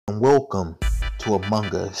welcome to Among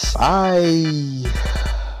Us. I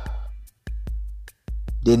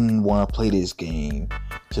didn't want to play this game,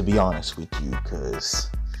 to be honest with you,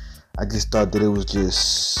 because I just thought that it was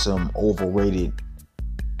just some overrated,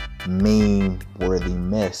 meme-worthy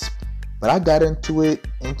mess. But I got into it,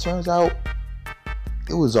 and turns out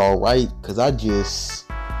it was alright, because I just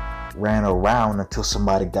ran around until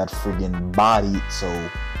somebody got friggin' bodied. So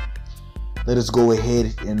let us go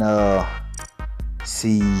ahead and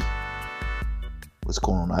see what's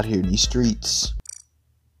going on out here in these streets.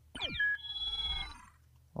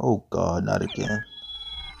 Oh God, not again.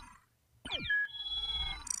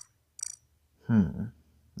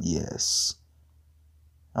 Yes.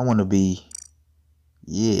 I want to be,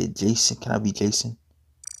 yeah, Jason. Can I be Jason?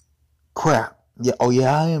 Crap. Yeah, oh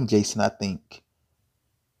yeah, I am Jason, I think.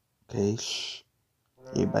 Okay, shh.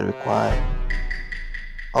 Everybody be quiet.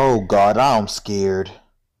 Oh God, I'm scared.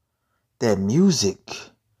 That music.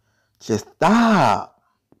 Just stop.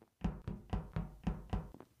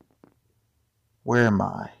 Where am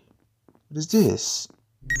I? What is this?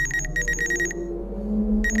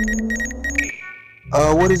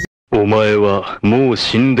 What is お前はもう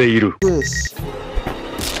死んでいる。 this?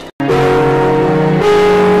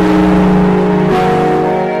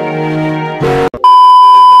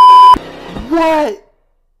 What?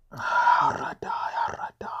 How did I die? How did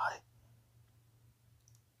I die?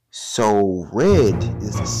 So red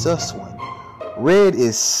is the sus one. Red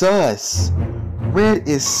is sus. Red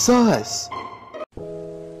is sus.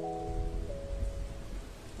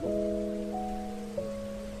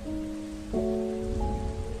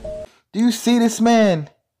 Do you see this man?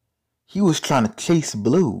 He was trying to chase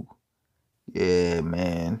blue. Yeah,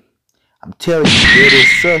 man. I'm telling you, red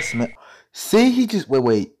is sus, man. See, he just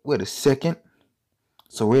wait a second.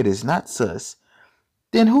 So red is not sus.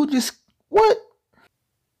 Then who just what?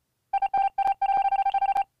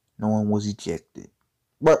 No one was ejected.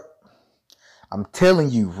 But I'm telling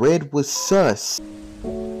you, red was sus.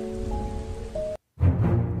 Who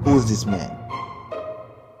is this man?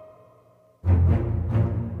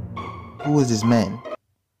 Who is this man?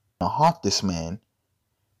 I'll haunt this man.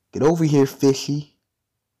 Get over here, fishy.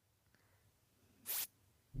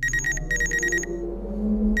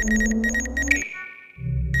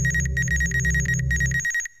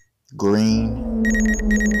 Green.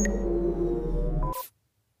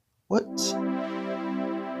 What?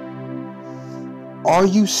 Are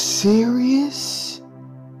you serious?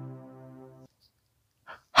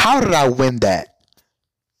 How did I win that?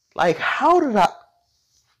 Like, how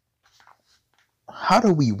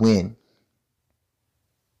did we win?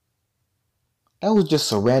 That was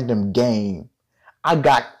just a random game. I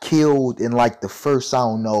got killed in like the first, I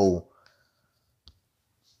don't know,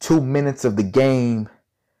 2 minutes of the game.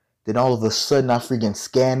 Then all of a sudden I freaking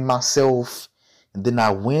scanned myself and then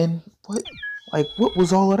I win? What? Like, what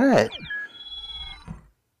was all of that?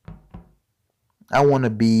 I want to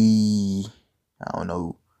be, I don't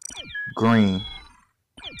know, green.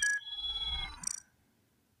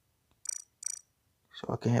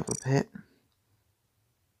 So I can have a pet?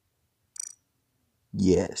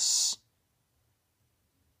 Yes.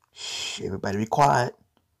 Shh, everybody be quiet.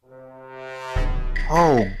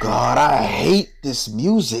 Oh God, I hate this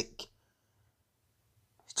music.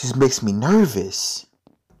 It just makes me nervous.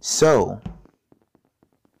 So,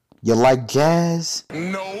 you like jazz?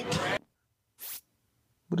 Nope.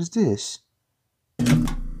 What is this?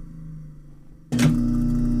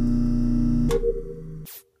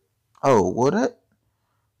 Oh, what?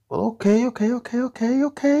 Well, okay.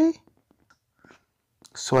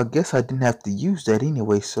 So I guess I didn't have to use that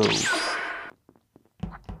anyway, so.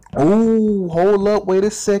 Oh, hold up, wait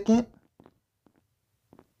a second.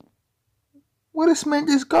 Where this man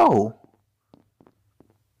just go?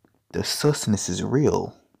 The susness is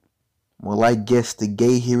real. Well, I guess the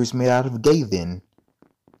gay here is made out of gay then.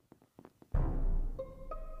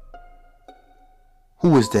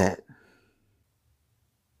 Who is that?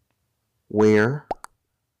 Where?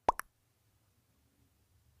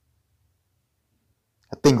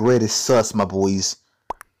 I think red is sus, my boys.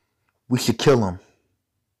 We should kill him.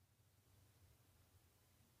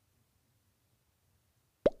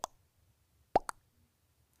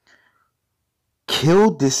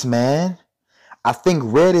 Killed this man? I think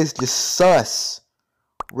red is just sus.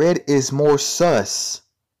 Red is more sus.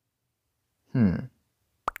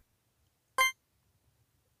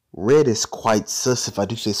 Red is quite sus if I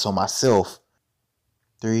do say so myself.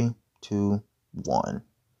 3, 2, 1.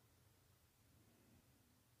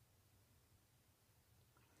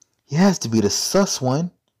 He has to be the sus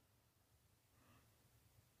one.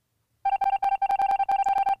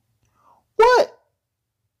 What?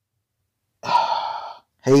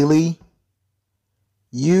 Haley,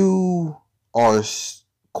 you are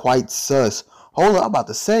quite sus. Hold up, I'm about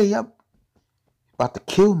to say, yep. About to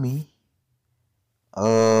kill me.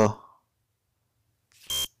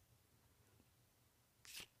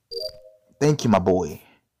 Thank you, my boy.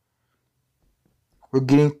 We're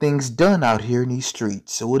getting things done out here in these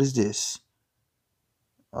streets. So what is this?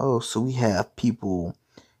 Oh, so we have people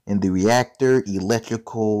in the reactor,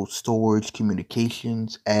 electrical, storage,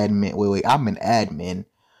 communications, admin. Wait, I'm an admin.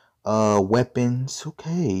 Weapons.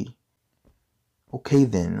 Okay. Okay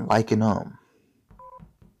then,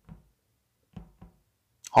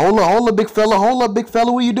 Hold up, big fella. Hold up, big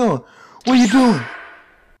fella. What are you doing? What are you doing?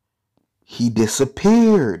 He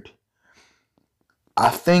disappeared. I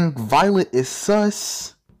think Violet is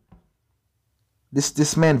sus.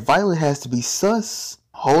 This man Violet has to be sus.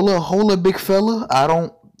 Hold up, big fella. I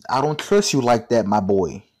don't trust you like that, my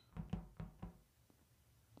boy.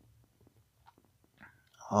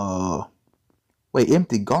 Wait,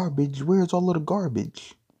 empty garbage? Where's all of the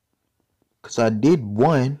garbage? Cause I did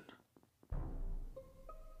one.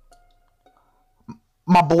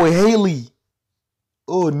 My boy Haley.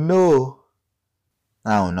 Oh no.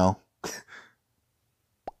 I don't know.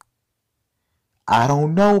 I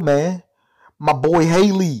don't know, man. My boy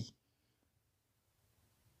Haley.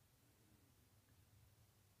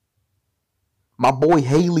 My boy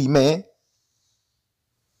Haley, man.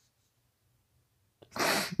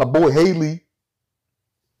 My boy Haley.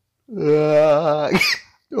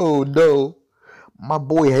 Oh no. My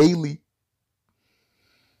boy Haley.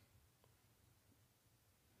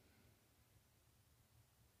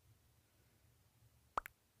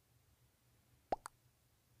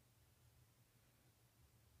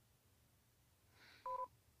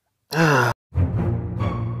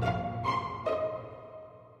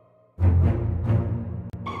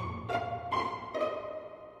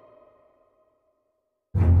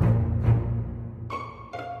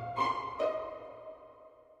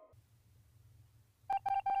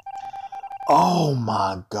 Oh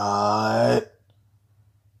my God.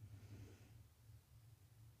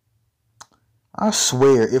 I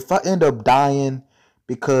swear, if I end up dying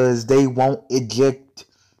because they won't eject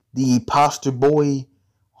the imposter boy,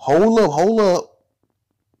 hold up.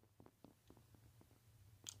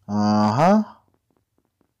 Uh-huh.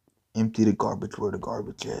 Empty the garbage. Where the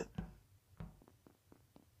garbage at?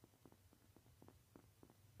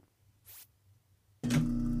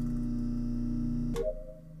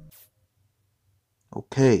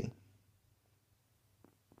 Okay.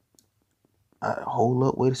 Hold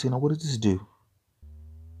up. Wait a second. What does this do?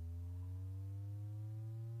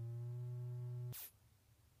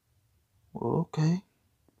 Well, okay.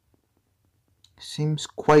 Seems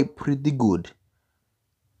quite pretty good.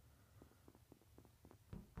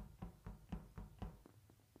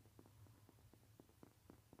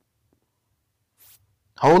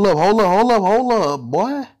 Hold up,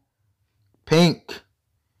 boy. Pink.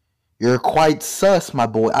 You're quite sus, my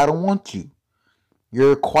boy. I don't want you.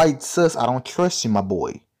 You're quite sus. I don't trust you, my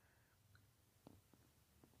boy.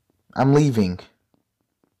 I'm leaving.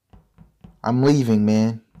 I'm leaving,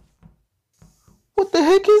 man. What the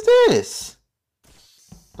heck is this?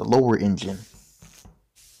 The lower engine.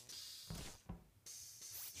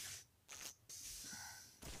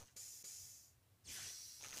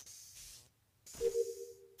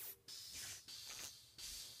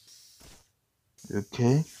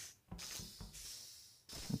 Okay.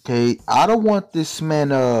 Okay, I don't want this man,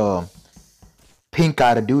 Pink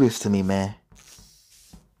Eye to do this to me, man.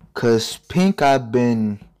 Cause Pink I've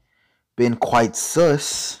been quite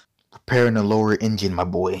sus. Preparing the lower engine, my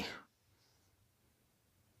boy.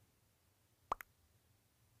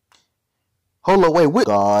 Hold on, wait,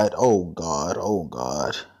 God, oh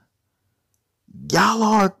God. Y'all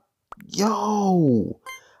are, yo,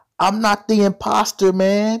 I'm not the imposter,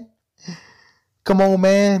 man. Come on,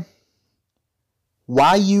 man.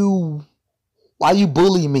 Why you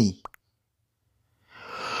bully me?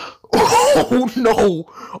 Oh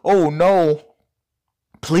no.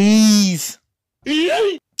 Please.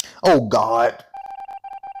 Oh God.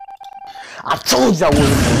 I told you I wasn't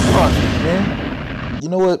the imposter, man. You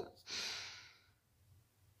know what?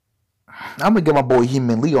 I'm gonna get my boy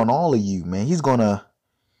Human Lee on all of you, man. He's gonna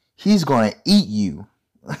eat you.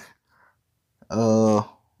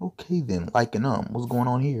 Okay then, what's going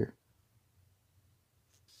on here?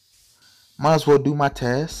 Might as well do my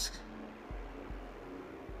task.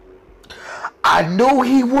 I knew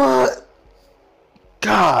he would.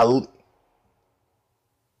 God.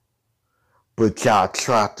 But y'all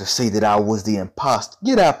tried to say that I was the imposter.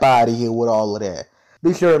 Get up out of here with all of that.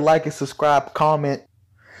 Be sure to like and subscribe, comment.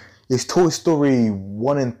 It's Toy Story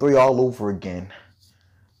 1 and 3 all over again.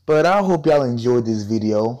 But I hope y'all enjoyed this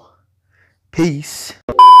video. Peace.